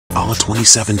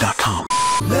alla27.com.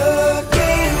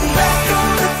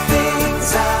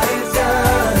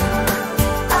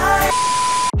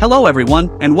 Hello everyone,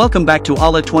 and welcome back to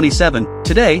Alla27.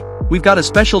 Today, we've got a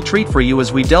special treat for you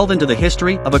as we delve into the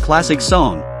history of a classic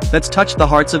song that's touched the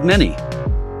hearts of many.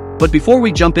 But before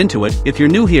we jump into it, if you're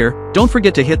new here, don't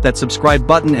forget to hit that subscribe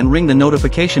button and ring the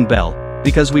notification bell,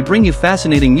 because we bring you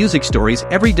fascinating music stories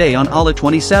every day on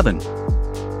Alla27.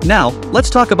 Now,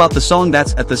 let's talk about the song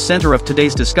that's at the center of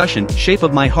today's discussion, Shape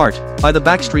of My Heart, by the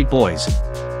Backstreet Boys.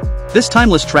 This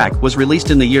timeless track was released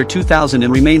in the year 2000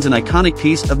 and remains an iconic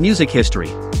piece of music history.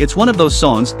 It's one of those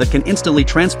songs that can instantly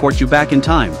transport you back in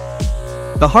time.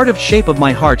 The heart of Shape of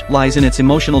My Heart lies in its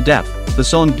emotional depth. The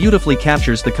song beautifully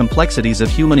captures the complexities of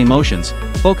human emotions,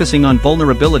 focusing on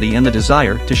vulnerability and the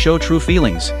desire to show true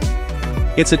feelings.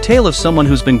 It's a tale of someone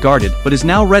who's been guarded but is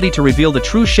now ready to reveal the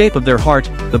true shape of their heart.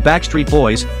 The Backstreet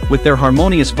Boys, with their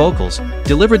harmonious vocals,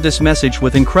 delivered this message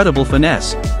with incredible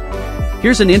finesse.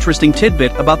 Here's an interesting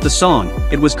tidbit about the song.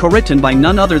 It was co-written by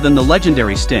none other than the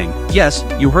legendary Sting. Yes,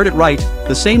 you heard it right,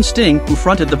 the same Sting who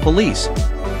fronted the Police.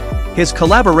 His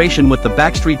collaboration with the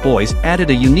Backstreet Boys added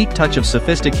a unique touch of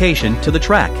sophistication to the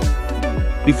track.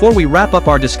 Before we wrap up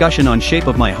our discussion on Shape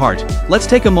of My Heart, let's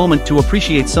take a moment to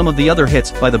appreciate some of the other hits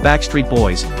by the Backstreet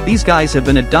Boys. These guys have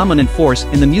been a dominant force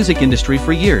in the music industry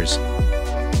for years.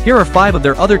 Here are 5 of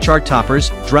their other chart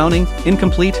toppers: Drowning,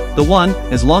 Incomplete, The One,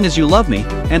 As Long As You Love Me,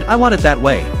 and I Want It That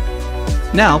Way.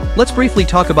 Now, let's briefly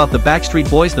talk about the Backstreet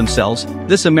Boys themselves.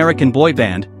 This American boy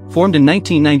band, formed in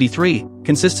 1993,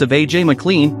 consists of A.J.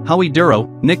 McLean, Howie Duro,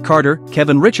 Nick Carter,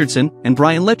 Kevin Richardson, and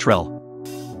Brian Littrell.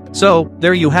 So,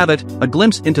 there you have it, a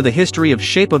glimpse into the history of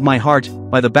Shape of My Heart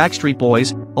by the Backstreet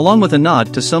Boys, along with a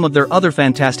nod to some of their other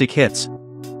fantastic hits.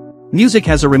 Music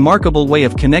has a remarkable way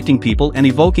of connecting people and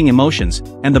evoking emotions,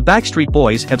 and the Backstreet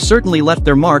Boys have certainly left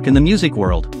their mark in the music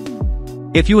world.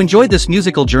 If you enjoyed this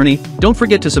musical journey, don't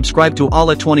forget to subscribe to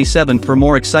Alla27 for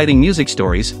more exciting music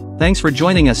stories. Thanks for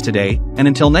joining us today, and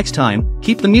until next time,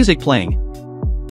 keep the music playing.